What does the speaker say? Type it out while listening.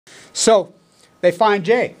So they find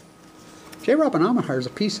J. J. Robin Oppenheimer is a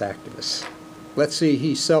peace activist. Let's see,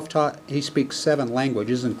 he's self-taught. He speaks 7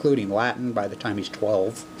 languages, including Latin, by the time he's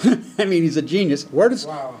 12. I mean, he's a genius. Where does...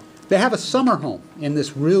 Wow. They have a summer home in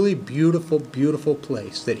this really beautiful, beautiful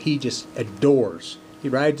place that he just adores. He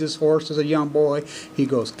rides his horse as a young boy. He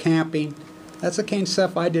goes camping. That's the kind of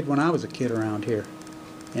stuff I did when I was a kid around here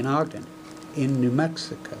in Ogden, in New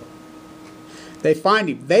Mexico. They find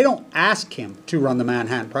him. They don't ask him to run the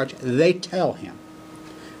Manhattan Project. They tell him.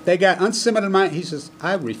 They got unsubmitted money. He says,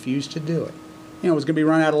 I refuse to do it. You know, it was going to be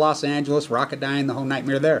run out of Los Angeles, Rocketdyne, the whole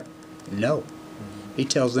nightmare there. No. He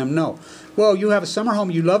tells them no. Well, you have a summer home.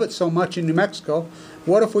 You love it so much in New Mexico.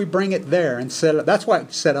 What if we bring it there and set it up? That's why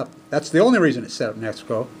it's set up. That's the only reason it's set up in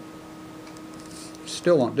Mexico.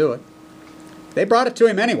 Still won't do it. They brought it to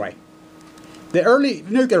him anyway. The early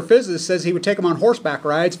nuclear physicist says he would take them on horseback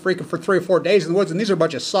rides, freaking for 3 or 4 days in the woods, and these are a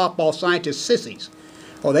bunch of softball scientist sissies.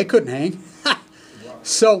 Oh, they couldn't hang.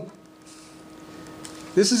 So,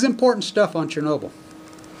 this is important stuff on Chernobyl.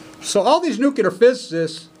 So all these nuclear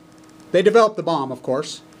physicists, they developed the bomb, of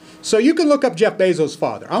course. So you can look up Jeff Bezos'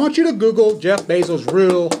 father. I want you to Google Jeff Bezos'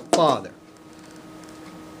 real father.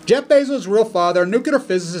 Jeff Bezos' real father, a nuclear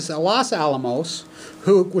physicist at Los Alamos,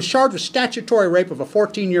 who was charged with statutory rape of a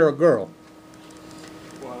 14-year-old girl.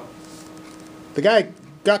 Wow. The guy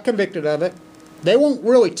got convicted of it. They won't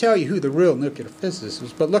really tell you who the real nuclear physicist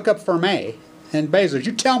is, but look up Fermi and Bezos.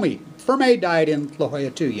 You tell me. Fermi died in La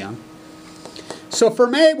Jolla too young. So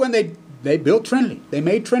Fermi, when they built Trinity, they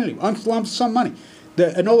made Trinity, lump some money.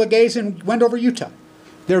 The Enola Gays went over Utah.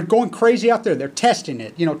 They're going crazy out there. They're testing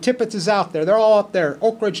it. You know, Tippett is out there. They're all up there.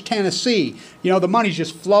 Oak Ridge, Tennessee. You know, the money's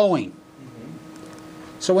just flowing.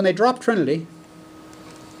 So when they dropped Trinity,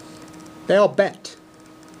 they all bet.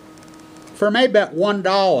 Fermi bet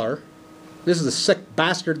 $1. This is the sick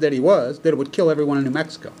bastard that he was, that it would kill everyone in New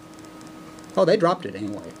Mexico. Oh, they dropped it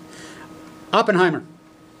anyway. Oppenheimer.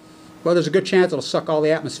 Well, there's a good chance it'll suck all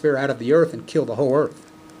the atmosphere out of the Earth and kill the whole Earth.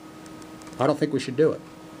 I don't think we should do it.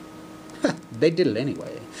 They did it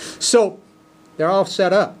anyway. So, they're all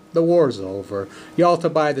set up. The war's over. Yalta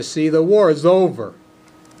by the Sea, the war is over.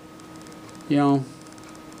 You know,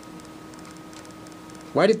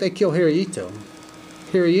 why did they kill Hirohito?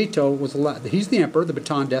 Hirohito was he's the emperor, the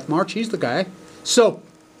Bataan Death March, he's the guy. So,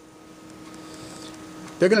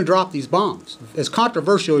 they're going to drop these bombs. As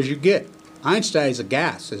controversial as you get. Einstein is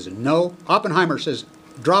aghast, says no. Oppenheimer says,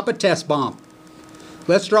 drop a test bomb.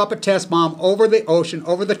 Let's drop a test bomb over the ocean,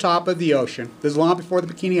 over the top of the ocean. This is long before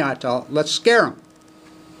the Bikini Atoll. Let's scare them.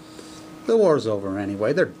 The war's over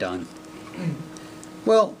anyway. They're done.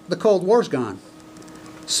 Well, the Cold War's gone.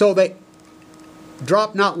 So they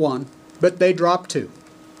dropped not 1, but they dropped 2.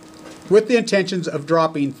 With the intentions of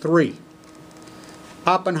dropping 3.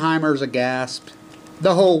 Oppenheimer's aghast.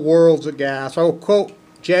 The whole world's aghast. Oh, quote,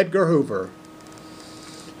 J. Edgar Hoover,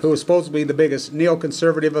 who was supposed to be the biggest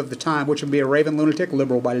neoconservative of the time, which would be a raving lunatic,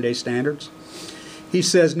 liberal by today's standards. He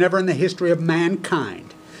says, never in the history of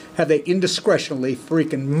mankind have they indiscretionally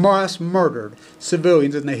freaking mass murdered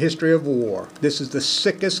civilians in the history of war. This is the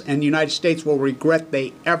sickest, and the United States will regret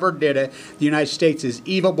they ever did it. The United States is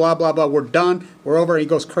evil, blah, blah, blah. We're done. We're over. He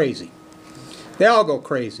goes crazy. They all go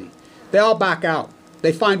crazy. They all back out.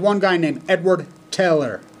 They find one guy named Edward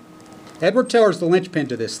Teller. Edward Teller's the linchpin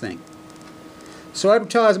to this thing. So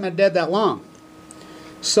Edward Teller hasn't been dead that long.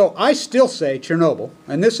 So I still say Chernobyl,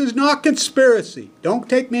 and this is not conspiracy. Don't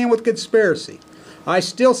take me in with conspiracy. I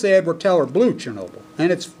still say Edward Teller blew Chernobyl.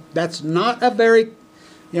 And that's not a very,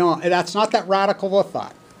 that's not that radical of a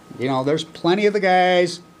thought. You know, there's plenty of the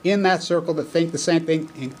guys in that circle that think the same thing,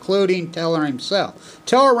 including Teller himself.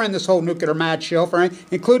 Teller ran this whole nuclear mad show,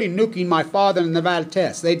 including nuking my father in the Nevada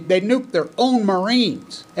test. They nuked their own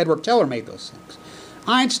Marines. Edward Teller made those things.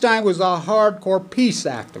 Einstein was a hardcore peace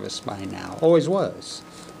activist by now. Always was.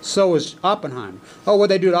 So was Oppenheimer. Oh, what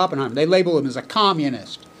did they do to Oppenheimer? They labeled him as a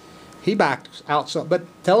communist. He backed out. But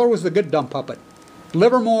Teller was the good dumb puppet.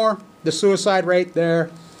 Livermore, the suicide rate there.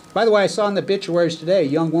 By the way, I saw in the obituaries today, a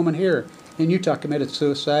young woman here in Utah committed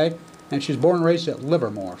suicide, and she's born and raised at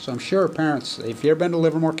Livermore. So I'm sure her parents, if you've ever been to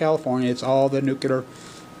Livermore, California, it's all the nuclear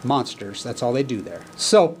monsters. That's all they do there.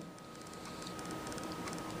 So,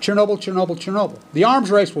 Chernobyl, Chernobyl, Chernobyl. The arms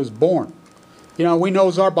race was born. You know, we know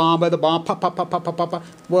Tsar Bomba, the bomb, pop, pop, pop, pop, pop, pop, pop.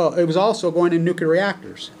 Well, it was also going in nuclear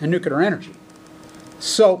reactors and nuclear energy.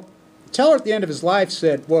 So, Teller at the end of his life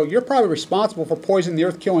said, well, you're probably responsible for poisoning the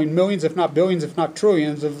earth, killing millions, if not billions, if not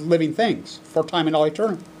trillions of living things for time and all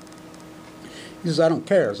eternity. He says, I don't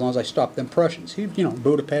care as long as I stop them Prussians.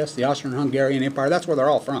 Budapest, the Austrian-Hungarian Empire, that's where they're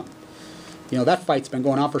all from. You know, that fight's been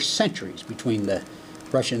going on for centuries between the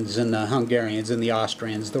Russians and the Hungarians and the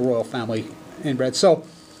Austrians, the royal family inbred. So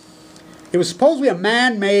it was supposedly a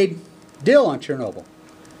man-made deal on Chernobyl.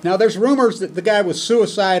 Now there's rumors that the guy was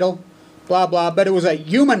suicidal, blah blah, but it was a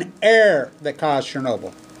human error that caused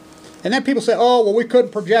Chernobyl. And then people say, oh, well, we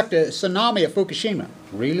couldn't project a tsunami at Fukushima.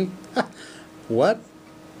 Really? What?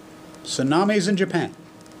 Tsunamis in Japan.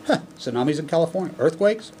 Tsunamis in California.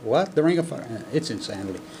 Earthquakes? What? The Ring of Fire. It's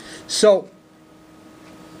insanity. So,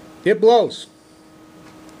 it blows.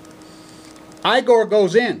 Igor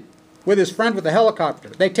goes in with his friend with the helicopter.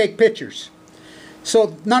 They take pictures.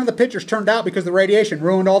 So, none of the pictures turned out because the radiation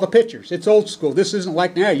ruined all the pictures. It's old school. This isn't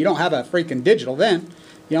like now. You don't have a freaking digital then.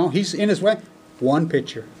 You know, he's in his way. One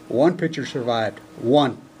picture. One picture survived.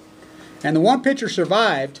 One. And the one picture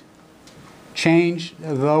survived changed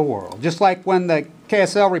the world. Just like when the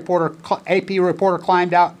KSL reporter, AP reporter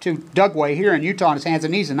climbed out to Dugway here in Utah on his hands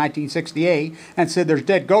and knees in 1968 and said there's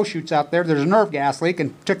dead ghost shoots out there, there's a nerve gas leak,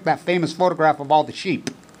 and took that famous photograph of all the sheep.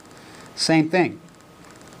 Same thing.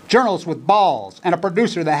 Journalists with balls and a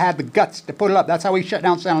producer that had the guts to put it up. That's how we shut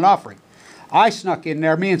down San Onofre. I snuck in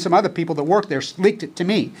there, me and some other people that worked there leaked it to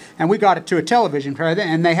me, and we got it to a television program,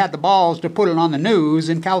 and they had the balls to put it on the news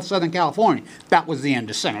in Southern California. That was the end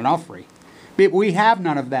of San Onofre. But we have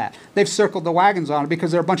none of that. They've circled the wagons on it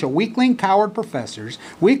because they're a bunch of weakling, coward professors,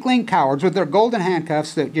 weakling cowards with their golden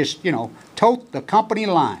handcuffs that just, you know, tote the company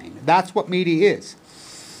line. That's what media is.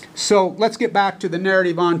 So let's get back to the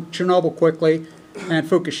narrative on Chernobyl quickly and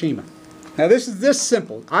Fukushima. Now this is this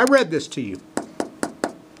simple. I read this to you.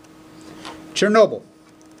 Chernobyl,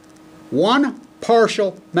 one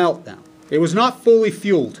partial meltdown. It was not fully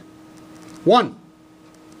fueled. One.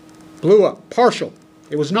 Blew up. Partial.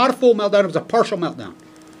 It was not a full meltdown, it was a partial meltdown.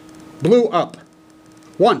 Blew up.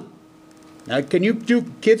 One. Now, can you do,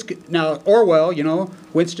 kids, now, Orwell, you know,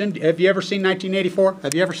 Winston, have you ever seen 1984?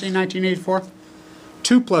 Have you ever seen 1984?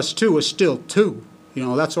 2 plus 2 is still 2. You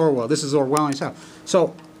know, that's Orwell. This is Orwellian stuff.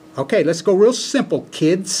 So, okay, let's go real simple,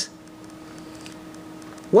 kids.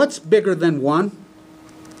 What's bigger than 1?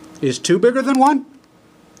 Is 2 bigger than 1?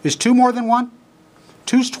 Is 2 more than 1?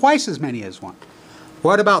 2's twice as many as 1.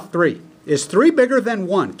 What about 3? Is 3 bigger than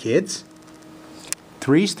 1, kids?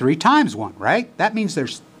 3's 3 times 1, right? That means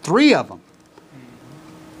there's 3 of them.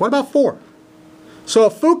 What about 4? So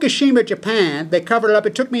at Fukushima, Japan, they covered it up.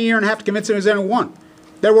 It took me a year and a half to convince them it was only 1.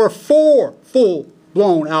 There were 4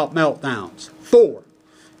 full-blown out meltdowns. 4.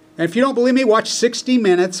 And if you don't believe me, watch 60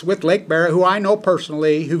 Minutes with Lake Barrett, who I know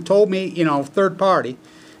personally, who told me, you know, third party.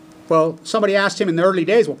 Well, somebody asked him in the early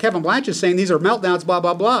days, well, Kevin Blanch is saying these are meltdowns, blah,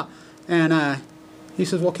 blah, blah. And he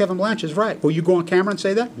says, well, Kevin Blanch is right. Will you go on camera and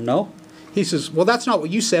say that? No. He says, well, that's not what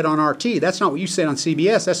you said on RT. That's not what you said on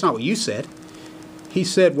CBS. That's not what you said. He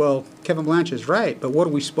said, well, Kevin Blanch is right, but what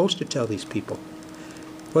are we supposed to tell these people?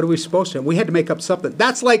 What are we supposed to? We had to make up something.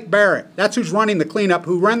 That's Lake Barrett. That's who's running the cleanup,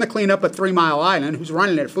 who ran the cleanup at 3 Mile Island, who's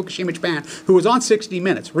running it at Fukushima, Japan, who was on 60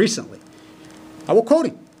 Minutes recently. I will quote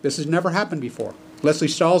him. This has never happened before. Leslie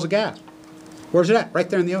Stahl's a gas. Where's it at? Right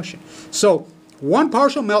there in the ocean. So, 1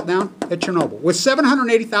 partial meltdown at Chernobyl with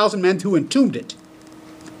 780,000 men who entombed it.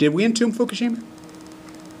 Did we entomb Fukushima?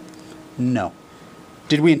 No.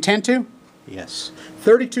 Did we intend to? Yes.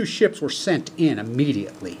 32 ships were sent in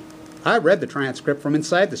immediately. I read the transcript from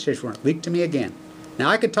inside the station where it leaked to me again. Now,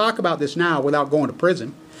 I could talk about this now without going to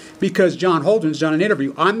prison because John Holden's done an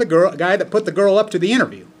interview. I'm the guy that put the girl up to the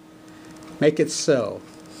interview. Make it so.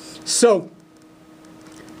 So,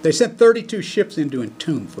 they sent 32 ships in to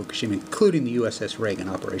entomb Fukushima, including the USS Reagan,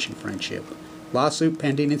 Operation Friendship. Lawsuit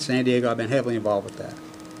pending in San Diego. I've been heavily involved with that.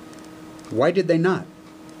 Why did they not?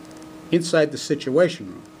 Inside the Situation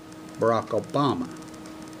Room, Barack Obama,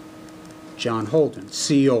 John Holden,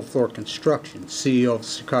 CEO of Floor Construction, CEO of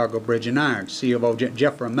Chicago Bridge and Iron, CEO of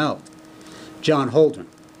Jeff Ramelt, John Holden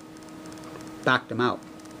backed him out.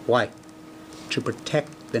 Why? To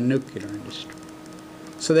protect the nuclear industry.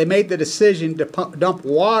 So they made the decision to dump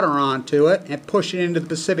water onto it and push it into the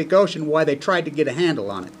Pacific Ocean while they tried to get a handle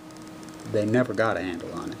on it. They never got a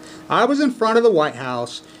handle on it. I was in front of the White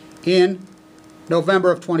House in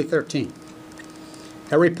November of 2013.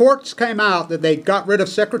 Reports came out that they got rid of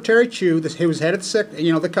Secretary Chu, who was head of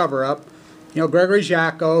the cover-up. You know, Gregory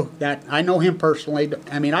Jacko, that I know him personally.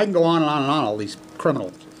 I mean, I can go on and on and on, all these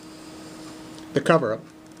criminals. The cover-up.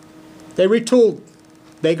 They retooled.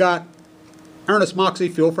 They got Ernest Moxley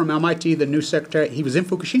Fuel from MIT, the new secretary. He was in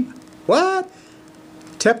Fukushima. What?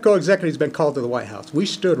 TEPCO executives been called to the White House. We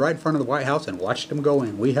stood right in front of the White House and watched them go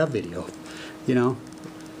in. We have video, you know.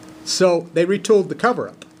 So they retooled the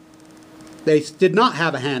cover-up. They did not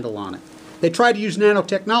have a handle on it. They tried to use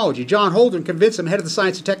nanotechnology. John Holden convinced them, head of the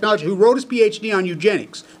science and technology, who wrote his Ph.D. on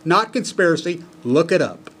eugenics, not conspiracy. Look it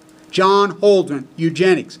up. John Holden,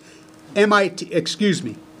 eugenics.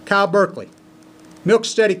 Cal Berkeley. Milk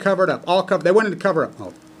study covered up. All covered. They went into cover-up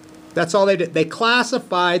mode. That's all they did. They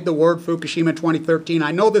classified the word Fukushima in 2013.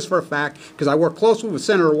 I know this for a fact because I worked closely with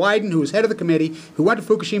Senator Wyden, who was head of the committee, who went to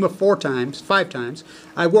Fukushima 5 times.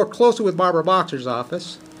 I worked closely with Barbara Boxer's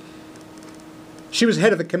office. She was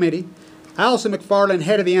head of the committee. Allison McFarland,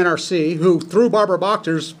 head of the NRC, who threw Barbara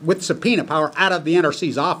Boxer's with subpoena power out of the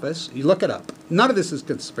NRC's office. You look it up. None of this is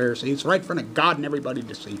conspiracy. It's right in front of God and everybody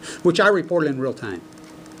to see, which I reported in real time.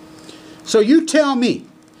 So you tell me,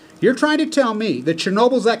 you're trying to tell me that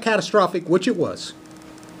Chernobyl's that catastrophic, which it was.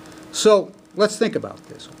 So let's think about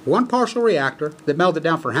this. One partial reactor that melted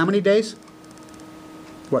down for how many days?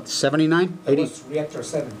 What, 79? 80? It was reactor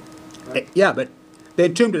 7. Right? Yeah, but they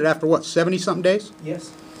entombed it after what, 70-something days?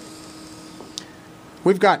 Yes.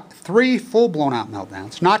 We've got 3 full blown-out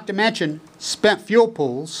meltdowns, not to mention spent fuel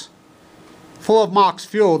pools full of MOX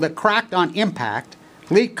fuel that cracked on impact,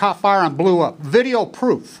 leaked, caught fire, and blew up. Video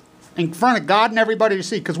proof in front of God and everybody to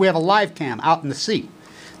see because we have a live cam out in the sea.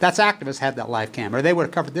 That's activists had that live cam, or they would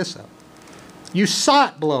have covered this up. You saw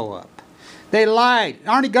it blow up. They lied.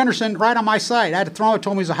 Arnie Gunderson, right on my side, I had to throw it,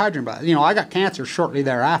 told me he was a hydrogen bomb. You know, I got cancer shortly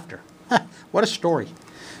thereafter. What a story.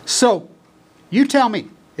 So, you tell me,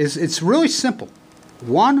 it's really simple.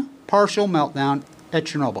 One partial meltdown at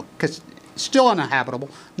Chernobyl, because still uninhabitable,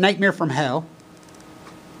 nightmare from hell.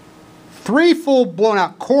 3 full blown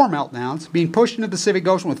out core meltdowns being pushed into the Pacific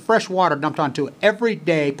Ocean with fresh water dumped onto it every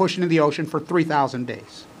day, pushed into the ocean for 3,000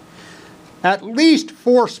 days. At least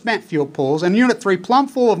 4 spent fuel pools, and Unit 3 plumb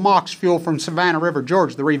full of MOX fuel from Savannah River,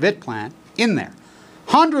 Georgia, the Revit plant, in there.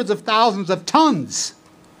 Hundreds of thousands of tons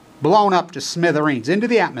blown up to smithereens into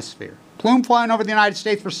the atmosphere. Plume flying over the United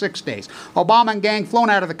States for 6 days. Obama and gang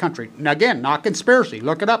flown out of the country. Now again, not conspiracy.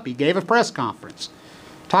 Look it up. He gave a press conference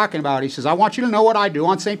talking about it. He says, I want you to know what I do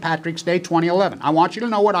on St. Patrick's Day 2011. I want you to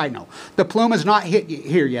know what I know. The plume has not hit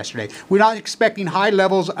here yesterday. We're not expecting high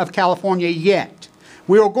levels of California yet.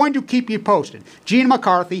 We are going to keep you posted. Gina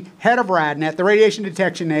McCarthy, head of RADNet, the Radiation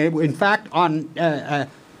Detection Aid, in fact, on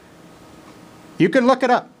you can look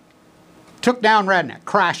it up, took down RADNet,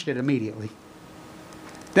 crashed it immediately.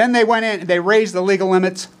 Then they went in and they raised the legal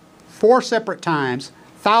limits 4 separate times,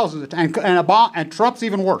 thousands of times, and Trump's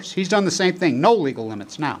even worse. He's done the same thing, no legal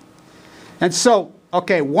limits now. And so,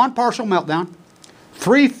 okay, 1 partial meltdown,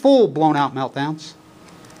 3 full blown out meltdowns,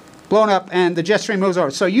 blown up, and the jet stream moves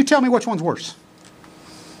over. So you tell me which one's worse.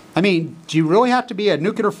 I mean, do you really have to be a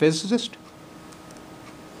nuclear physicist?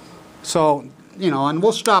 So, you know, and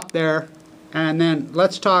we'll stop there, and then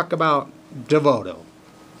let's talk about Devoto.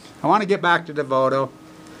 I want to get back to Devoto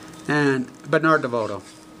and Bernard Devoto,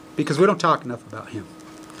 because we don't talk enough about him.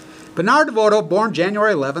 Bernard Devoto, born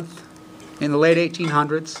January 11th in the late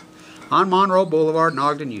 1800s on Monroe Boulevard in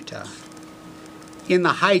Ogden, Utah, in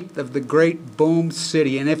the height of the great boom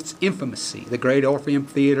city and its infamousy, the great Orpheum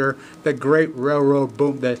Theater, the great railroad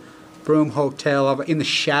boom, the Broome Hotel, in the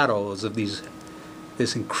shadows of this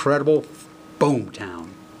incredible boom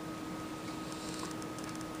town.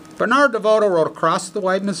 Bernard Devoto wrote Across the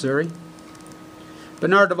Wide Missouri.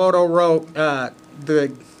 Bernard Devoto wrote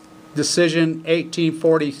the decision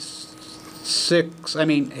 1846. I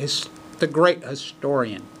mean, the great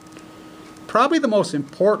historian. Probably the most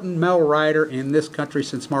important male writer in this country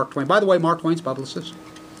since Mark Twain. By the way, Mark Twain's publicist.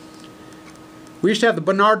 We used to have the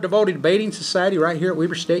Bernard Devoto Debating Society right here at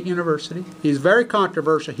Weber State University. He's very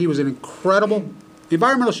controversial. He was an incredible...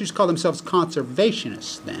 Environmentalists used to call themselves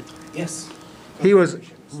conservationists then. Yes. He was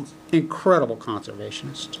incredible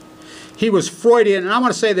conservationist. He was Freudian, and I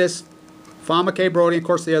want to say this, Fama K. Brody, of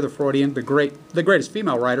course the other Freudian, the greatest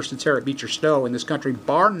female writer since Harriet Beecher Stowe in this country,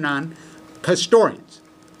 bar none, historians.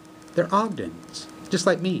 They're Ogdens, just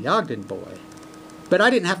like me, Ogden boy. But I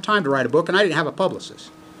didn't have time to write a book, and I didn't have a publicist.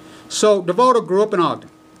 So Devoto grew up in Ogden.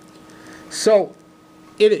 So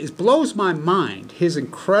it blows my mind, his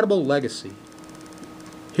incredible legacy.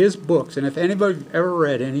 His books, and if anybody's ever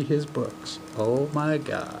read any of his books, oh my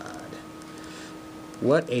God.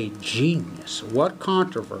 What a genius. What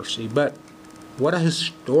controversy, but what a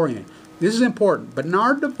historian. This is important.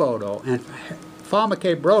 Bernard Devoto and Fama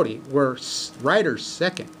K. Brody were writers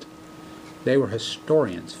second. They were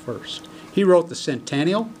historians first. He wrote the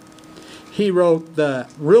Centennial. He wrote the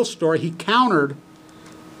real story. He countered.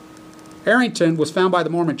 Arrington was found by the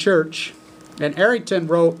Mormon Church, and Arrington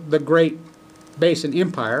wrote the Great Basin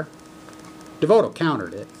Empire. Devoto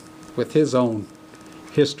countered it with his own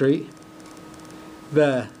history.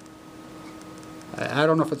 I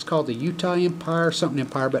don't know if it's called the Utah Empire, something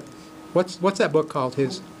Empire, but What's that book called?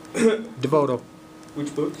 His Devoto.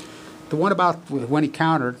 Which book? The one about when he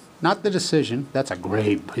countered, not The Decision. That's a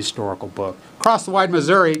great historical book. Across the Wide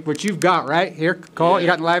Missouri, which you've got right here, Cole. Yeah. You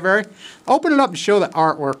got in the library. Open it up and show the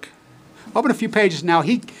artwork. Open a few pages now.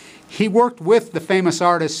 He worked with the famous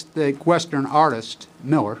artist, the Western artist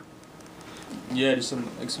Miller. Yeah, just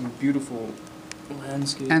some beautiful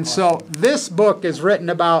landscape. And so this book is written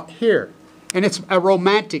about here, and it's a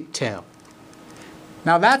romantic tale.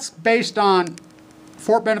 Now that's based on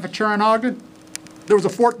Fort Beneventura in Ogden. There was a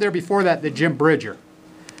fort there before that, the Jim Bridger.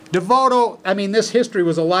 Devoto, I mean, this history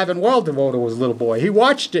was alive and well. Devoto was a little boy. He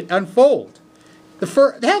watched it unfold. The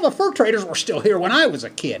fur traders were still here when I was a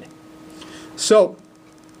kid. So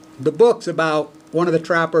the book's about one of the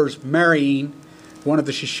trappers marrying one of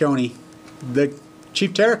the Shoshone, the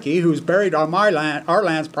Chief Cherokee, who's buried on my land, our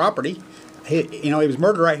land's property. He was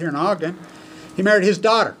murdered right here in Ogden. He married his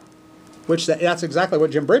daughter, which that's exactly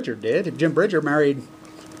what Jim Bridger did. Jim Bridger married,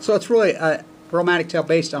 so it's really a romantic tale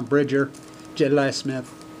based on Bridger, Jedediah Smith.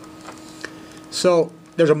 So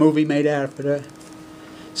there's a movie made after that.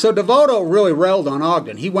 So Devoto really railed on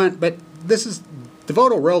Ogden. He went, but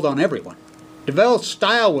Devoto railed on everyone. Devoto's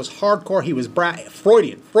style was hardcore. He was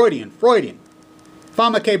Freudian.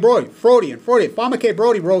 Fama K. Brody, Freudian. Fama K.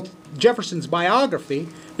 Brody wrote Jefferson's biography.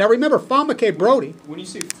 Now remember, Fama K. Brody. When you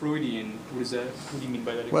say Freudian, what is that? What do you mean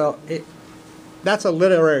by that? Well, that's a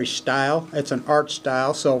literary style. It's an art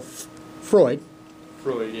style. So Freud.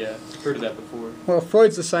 Freud, yeah. Heard of that before. Well,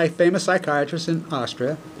 Freud's the famous psychiatrist in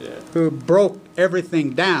Austria who broke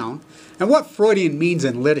everything down. And what Freudian means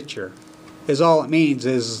in literature is all it means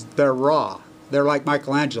is they're raw. They're like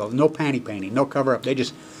Michelangelo. No panty painting, no cover-up. They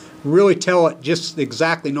just really tell it just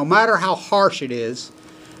exactly, no matter how harsh it is.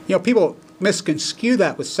 You know, people misconstrue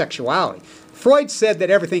that with sexuality. Freud said that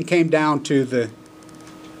everything came down to the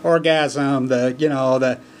orgasm,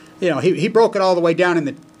 he broke it all the way down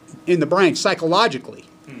in the brain psychologically.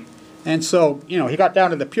 And so, he got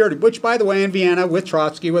down to the purity, which, by the way, in Vienna with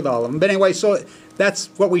Trotsky, with all of them. But anyway, so that's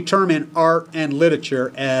what we term in art and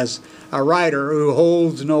literature as a writer who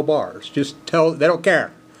holds no bars. Just they don't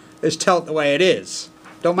care. Just tell it the way it is.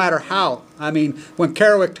 Don't matter how. I mean, when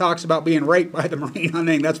Kerouac talks about being raped by the Marine, I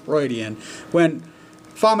think that's Freudian. When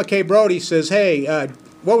Fama K. Brody says, hey,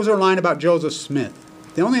 what was her line about Joseph Smith?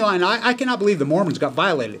 The only line, I cannot believe the Mormons got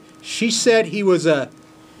violated. She said he was a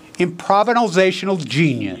improvisational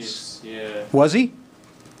genius. Yeah. Was he?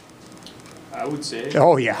 I would say.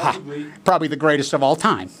 Oh, yeah. Probably the greatest of all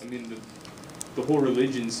time. I mean, the whole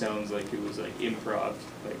religion sounds like it was like improv,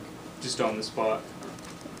 like just on the spot.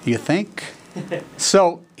 You think?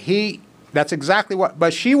 So that's exactly what,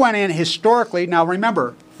 but she went in historically. Now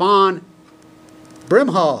remember, Fawn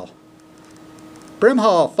Brimhall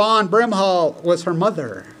was her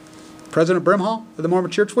mother. President Brimhall of the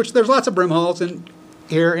Mormon Church, which there's lots of Brimhalls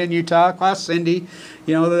here in Utah. Class Cindy,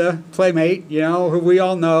 the Playmate, who we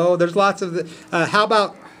all know. There's lots of how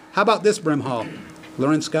about this Brimhall?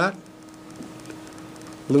 Lauren Scott?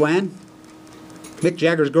 Luann? Mick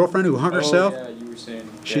Jagger's girlfriend who hung herself? Yeah, you were saying.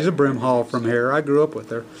 She's a Brimhall from here. I grew up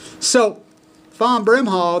with her. So, Fawn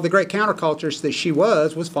Brimhall, the great counterculturist that she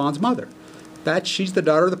was Fawn's mother. She's the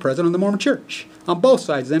daughter of the president of the Mormon Church. On both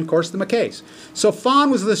sides, then, of course, the McKays. So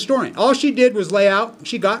Fawn was the historian. All she did was lay out,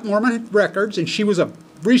 she got Mormon records, and she was a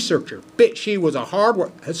researcher. She was a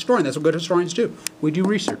hard historian. That's what good historians do. We do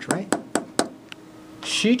research, right?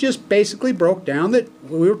 She just basically broke down that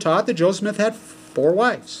we were taught that Joseph Smith had 4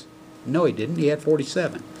 wives. No, he didn't. He had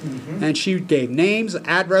 47. Mm-hmm. And she gave names,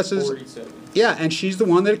 addresses. 47. Yeah, and she's the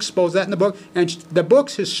one that exposed that in the book. And the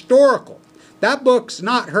book's historical. That book's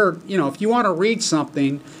not her, if you want to read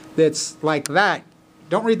something that's like that,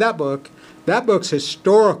 don't read that book. That book's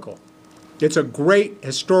historical. It's a great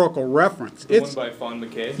historical reference. The one by Fawn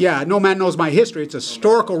McKay? Yeah, No Man Knows My History. It's a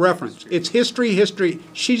historical reference. It's history.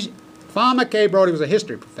 Fawn McKay Brody was a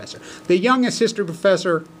history professor. The youngest history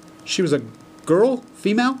professor, she was a girl,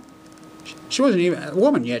 female. She wasn't even a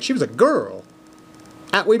woman yet. She was a girl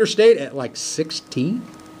at Weber State at like 16.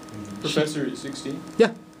 Professor at 16?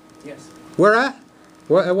 Yeah. Yes. Where at?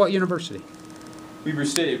 At what university? Weber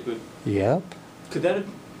State, but... Yep. Could that have...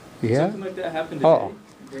 Yeah. Something like that happen today? Oh.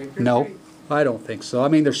 No, I don't think so. I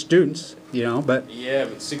mean, they're students, but... Yeah,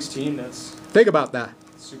 but 16, that's... Think about that.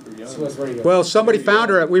 Super young. So well, somebody found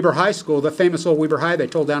her at Weber High School, the famous old Weber High they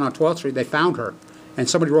told down on 12th Street. They found her. And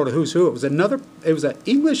somebody wrote a who's who. It was an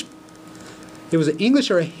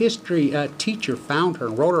English or a history teacher found her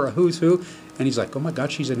and wrote her a who's who. And he's like, oh my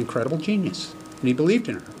God, she's an incredible genius. And he believed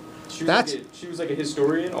in her. She was like a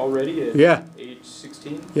historian already at age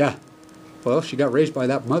 16? Yeah. Well, she got raised by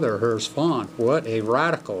that mother of hers, Fawn. What a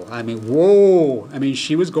radical. I mean, whoa. I mean,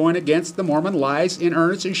 she was going against the Mormon lies in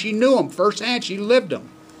earnest, and she knew them firsthand. She lived them.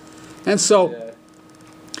 And so,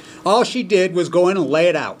 all she did was go in and lay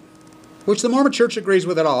it out, which the Mormon Church agrees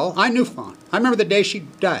with it all. I knew Fawn. I remember the day she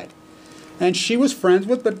died. And she was friends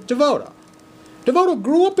with Devoto. Devoto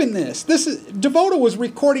grew up in this. Devoto was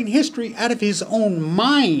recording history out of his own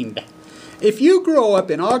mind. If you grow up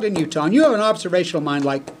in Ogden, Utah, and you have an observational mind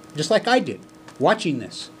just like I did, watching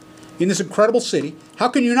this, in this incredible city, how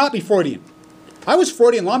can you not be Freudian? I was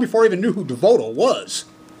Freudian long before I even knew who Devoto was.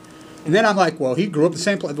 And then I'm like, well, he grew up in the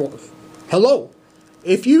same place. Well, hello.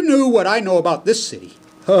 If you knew what I know about this city,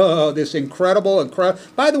 this incredible.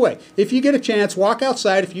 By the way, if you get a chance, walk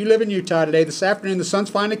outside. If you live in Utah today, this afternoon, the sun's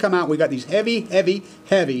finally come out. We got these heavy, heavy,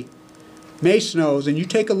 heavy May snows, and you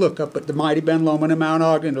take a look up at the mighty Ben Lomond and Mount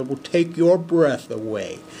Ogden. It will take your breath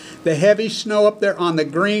away. The heavy snow up there on the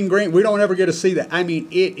green, we don't ever get to see that. I mean,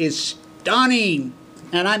 it is stunning,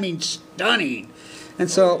 and I mean stunning. And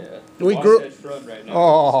so we grew. Right now.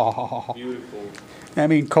 Oh, beautiful. I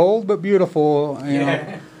mean, cold but beautiful. You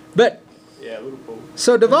know. But yeah, a little cold.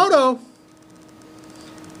 So Devoto,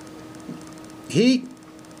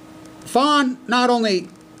 Fawn not only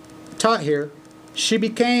taught here, she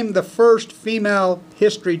became the first female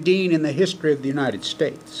history dean in the history of the United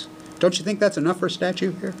States. Don't you think that's enough for a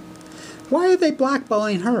statue here? Why are they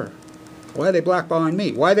blackballing her? Why are they blackballing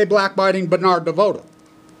me? Why are they blackballing Bernard Devoto?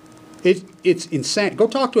 It's insane. Go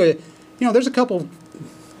talk to there's a couple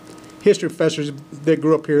history professors that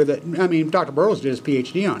grew up here that, I mean, Dr. Burroughs did his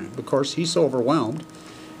Ph.D. on it. Of course, he's so overwhelmed.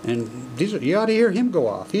 And you ought to hear him go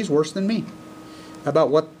off. He's worse than me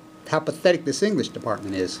about how pathetic this English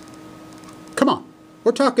department is. Come on.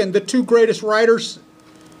 We're talking the two greatest writers.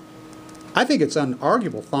 I think it's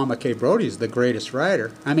unarguable Thoma K. Brody is the greatest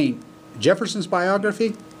writer. I mean, Jefferson's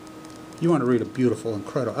biography, you want to read a beautiful,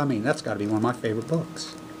 incredible, I mean, that's got to be one of my favorite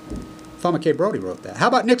books. Thoma K. Brody wrote that. How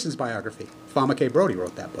about Nixon's biography? Thoma K. Brody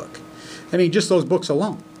wrote that book. I mean, just those books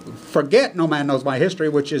alone. Forget No Man Knows My History,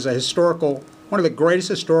 which is one of the greatest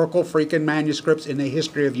historical freaking manuscripts in the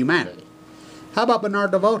history of humanity. How about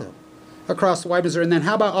Bernard Devoto? Across the White Missouri. And then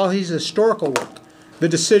how about all his historical work? The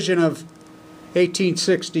decision of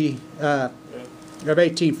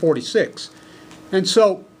 1846. And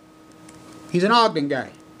so, he's an Ogden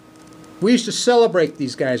guy. We used to celebrate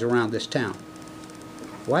these guys around this town.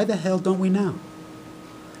 Why the hell don't we now?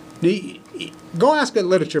 Go ask a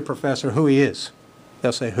literature professor who he is.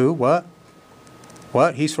 They'll say, who? What?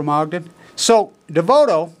 What? He's from Ogden? So,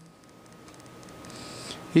 Devoto,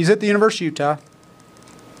 he's at the University of Utah.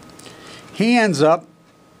 He ends up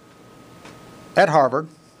at Harvard.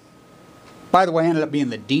 By the way, ended up being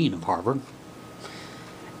the dean of Harvard.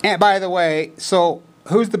 And by the way, so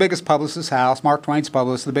who's the biggest publicist house? Mark Twain's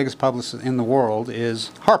publicist, the biggest publicist in the world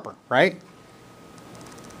is Harper, right?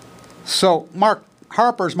 So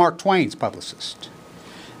Harper's Mark Twain's publicist.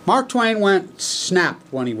 Mark Twain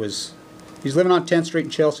snapped when he's living on 10th Street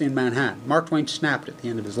in Chelsea in Manhattan. Mark Twain snapped at the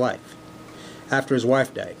end of his life after his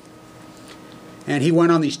wife died. And he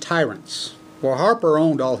went on these tyrants. Well, Harper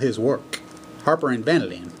owned all his work. Harper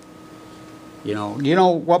invented him. You know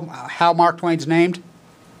how Mark Twain's named?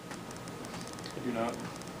 I do not.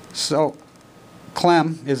 So,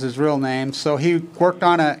 Clem is his real name. So he worked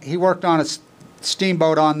on a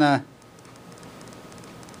steamboat on the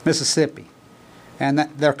Mississippi, and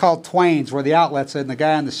they're called Twains, where the outlet's in. The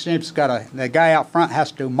guy on the ship's the guy out front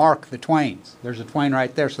has to mark the Twains. There's a Twain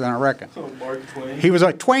right there, so they don't reckon. Oh, Mark Twain. He was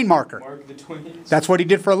a Twain marker. Mark the Twains. That's what he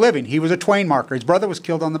did for a living. He was a Twain marker. His brother was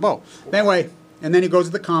killed on the boat. Anyway, and then he goes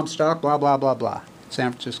to the Comstock, blah, blah, blah, blah,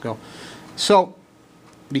 San Francisco. So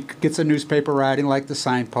he gets a newspaper writing like the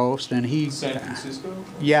Signpost, and San Francisco?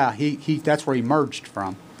 Yeah, he that's where he merged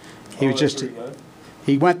from. He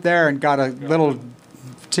went there and got a little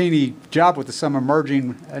teeny job with some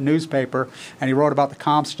emerging newspaper, and he wrote about the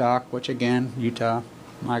Comstock, which again, Utah,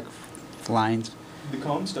 Mike Lines. The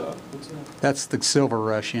Comstock? What's that? That's the silver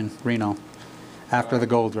rush in Reno after the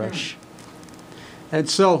gold rush. And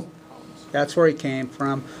so that's where he came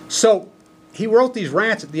from. So he wrote these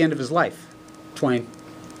rants at the end of his life, Twain.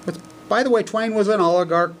 But, by the way, Twain was an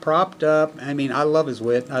oligarch, propped up. I mean, I love his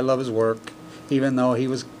wit. I love his work, even though he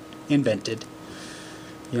was invented.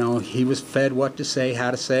 You know, he was fed what to say, how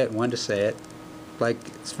to say it, when to say it. Like,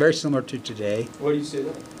 it's very similar to today. Why do you say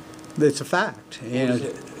that? It's a fact. What You know, is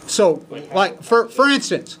it? so, like, for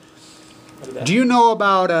instance, do you know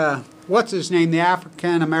about, what's his name, the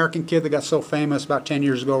African-American kid that got so famous about 10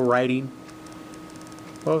 years ago writing?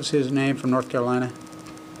 What was his name from North Carolina?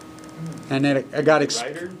 And then it got...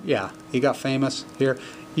 Writer? Yeah, he got famous here.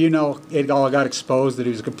 You know, it all got exposed that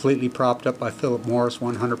he was completely propped up by Philip Morris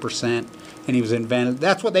 100%, and he was invented.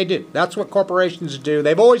 That's what they do. That's what corporations do.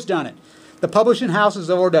 They've always done it. The publishing houses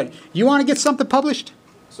have always done it. You want to get something published?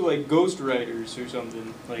 So like ghostwriters or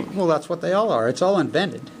something like. Well, that's what they all are. It's all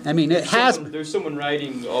invented. I mean, it has. There's someone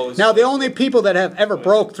writing all this. Now, the only people that have ever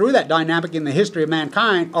broke through that dynamic in the history of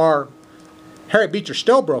mankind are Harriet Beecher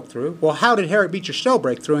Stowe broke through. Well, how did Harriet Beecher Stowe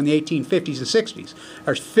break through in the 1850s and 60s?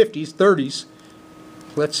 Or 50s, 30s?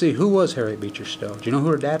 Let's see, who was Harriet Beecher Stowe? Do you know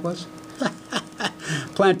who her dad was?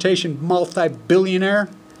 Plantation multi-billionaire,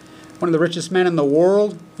 one of the richest men in the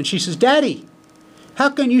world. And she says, Daddy, how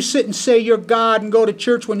can you sit and say you're God and go to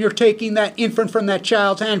church when you're taking that infant from that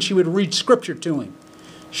child's hand? She would read scripture to him.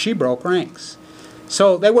 She broke ranks.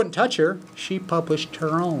 So they wouldn't touch her. She published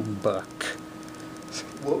her own book.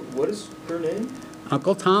 What is her name?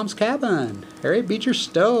 Uncle Tom's Cabin. Harriet Beecher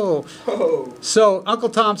Stowe. Oh. So Uncle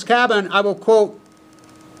Tom's Cabin, I will quote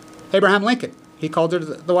Abraham Lincoln. He called her to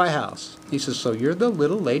the White House. He says, so you're the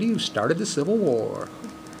little lady who started the Civil War.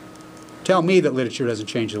 Tell me that literature doesn't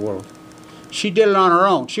change the world. She did it on her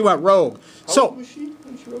own. She went rogue. How old was she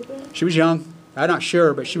when she wrote that? She was young. I'm not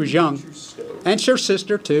sure, but she was young. And her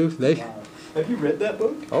sister, too. Wow. Have you read that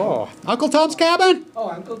book? Oh, Uncle Tom's Cabin? Oh,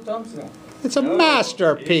 Uncle Tom's. It's a No,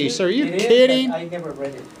 masterpiece. is it? Are you It is, kidding? but I never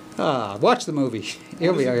read it. Watch the movie.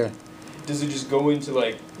 Here we are. Does it just go into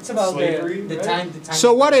like It's about slavery? the right? time.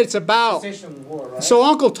 So what it's about, Secession War, right? so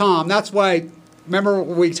Uncle Tom, that's why, remember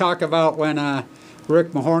we talked about when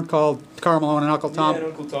Rick Mahorn called Carl Malone and Uncle Tom? Yeah, and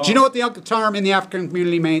Uncle Tom. Do you know what the Uncle Tom in the African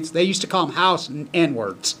community means? They used to call him house and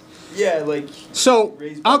N-words. Yeah, like. So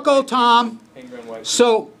raised by Uncle white Tom, people, hanging around white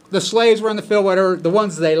so the slaves were in the field, whatever, the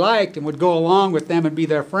ones they liked and would go along with them and be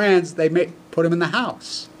their friends, they put him in the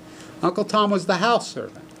house. Uncle Tom was the house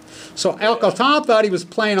servant. So Uncle Tom thought he was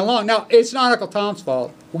playing along. Now, it's not Uncle Tom's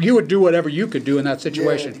fault. You would do whatever you could do in that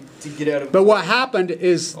situation. Yeah, to get out of. But what happened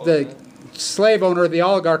is all the that. slave owner, the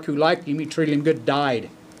oligarch who liked him, he treated him good, died.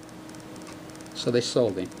 So they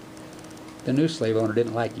sold him. The new slave owner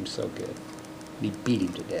didn't like him so good. And he beat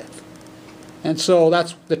him to death. And so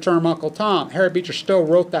that's the term Uncle Tom. Harriet Beecher Stowe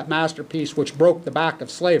wrote that masterpiece which broke the back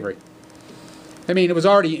of slavery. I mean, it was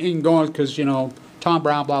already in going because, you know, Tom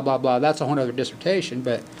Brown, blah, blah, blah. That's a whole other dissertation.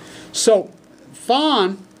 But so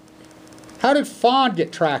Fawn, how did Fawn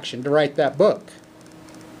get traction to write that book?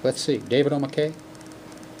 Let's see, David O. McKay,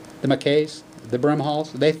 the McKays, the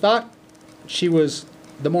Brimhalls, they thought she was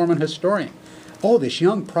the Mormon historian. Oh, this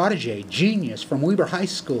young protege, genius from Weber High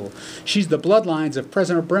School. She's the bloodlines of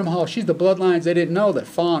President Brimhall. She's the bloodlines. They didn't know that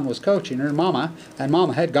Fawn was coaching her mama, and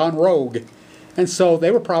mama had gone rogue. And so they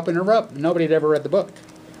were propping her up. Nobody had ever read the book.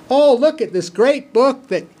 Oh, look at this great book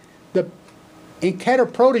that the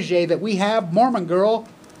Enqueter protege that we have, Mormon girl,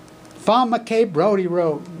 Fawn McKay Brody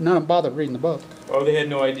wrote. None of them bothered reading the book. Oh, they had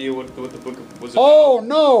no idea what the book was about. Oh,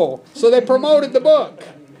 no. So they promoted the book.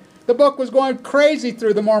 The book was going crazy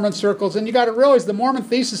through the Mormon circles, and you got to realize the Mormon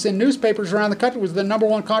thesis in newspapers around the country was the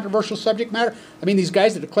 #1 controversial subject matter. I mean, these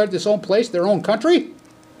guys that declared this own place their own country,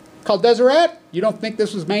 called Deseret. You don't think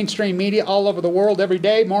this was mainstream media all over the world every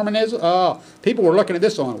day, Mormonism? Oh, people were looking at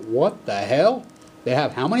this on, what the hell? They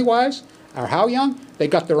have how many wives? Or how young? They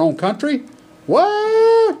got their own country?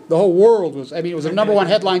 What? The whole world was, I mean, it was a #1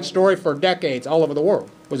 headline story for decades all over the world,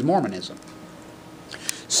 was Mormonism.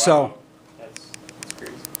 So,